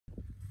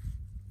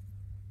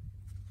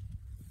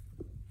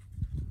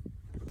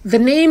The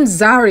name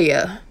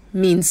Zaria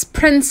means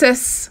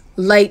princess,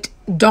 light,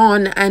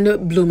 dawn,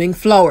 and blooming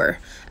flower,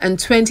 and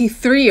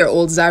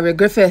 23-year-old Zaria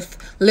Griffith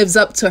lives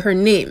up to her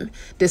name.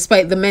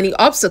 Despite the many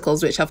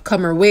obstacles which have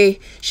come her way,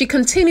 she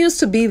continues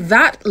to be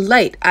that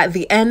light at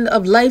the end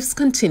of life's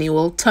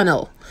continual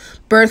tunnel.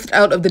 Birthed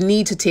out of the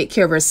need to take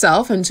care of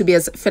herself and to be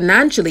as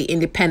financially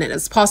independent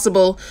as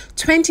possible,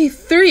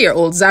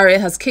 23-year-old Zaria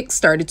has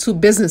kickstarted 2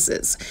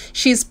 businesses.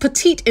 She's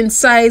petite in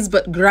size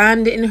but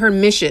grand in her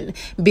mission,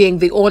 being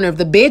the owner of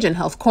the Bajan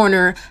Health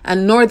Corner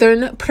and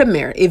Northern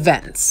Premier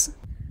Events.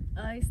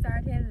 I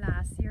started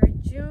last year,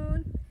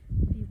 June.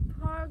 The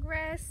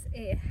progress,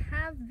 it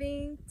have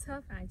been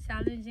tough and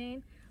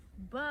challenging,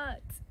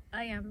 but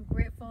I am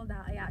grateful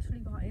that I actually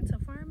got into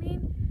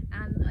farming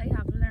and I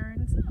have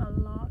learned a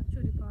lot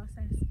through the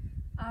process.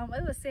 I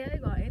would say I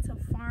got into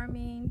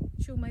farming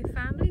through my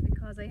family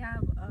because I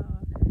have a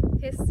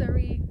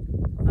history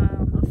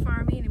of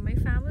farming in my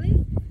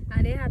family,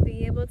 and they have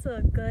been able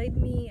to guide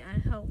me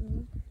and help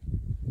me.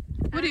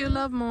 What do you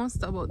love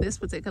most about this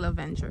particular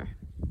venture?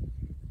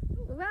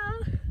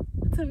 Well,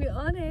 to be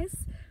honest,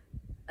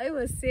 I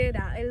would say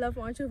that I love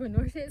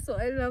entrepreneurship, so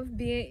I love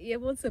being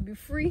able to be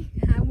free,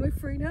 have my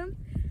freedom.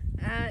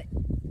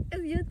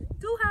 You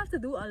do have to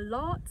do a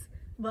lot,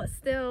 but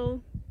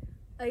still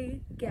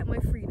I get my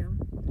freedom.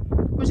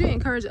 Would you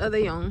encourage other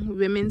young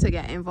women to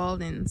get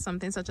involved in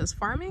something such as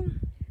farming?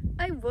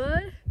 I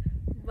would,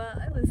 but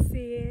I would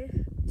say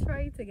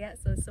try to get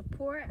some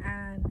support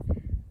and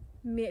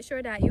make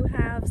sure that you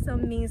have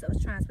some means of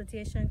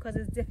transportation, because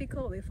it's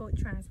difficult without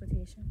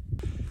transportation.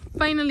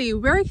 Finally,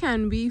 where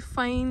can we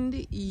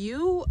find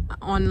you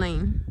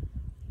online?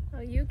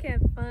 You can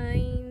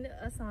find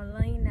us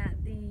online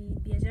at the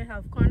Bajan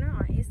Health Corner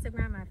on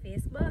Instagram and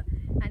Facebook.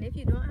 And if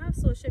you don't have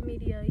social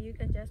media, you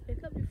can just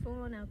pick up the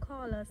phone and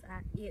call us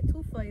at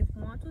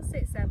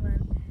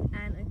 825-1267.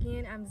 And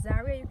again, I'm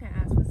Zaria. You can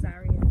ask for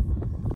Zaria.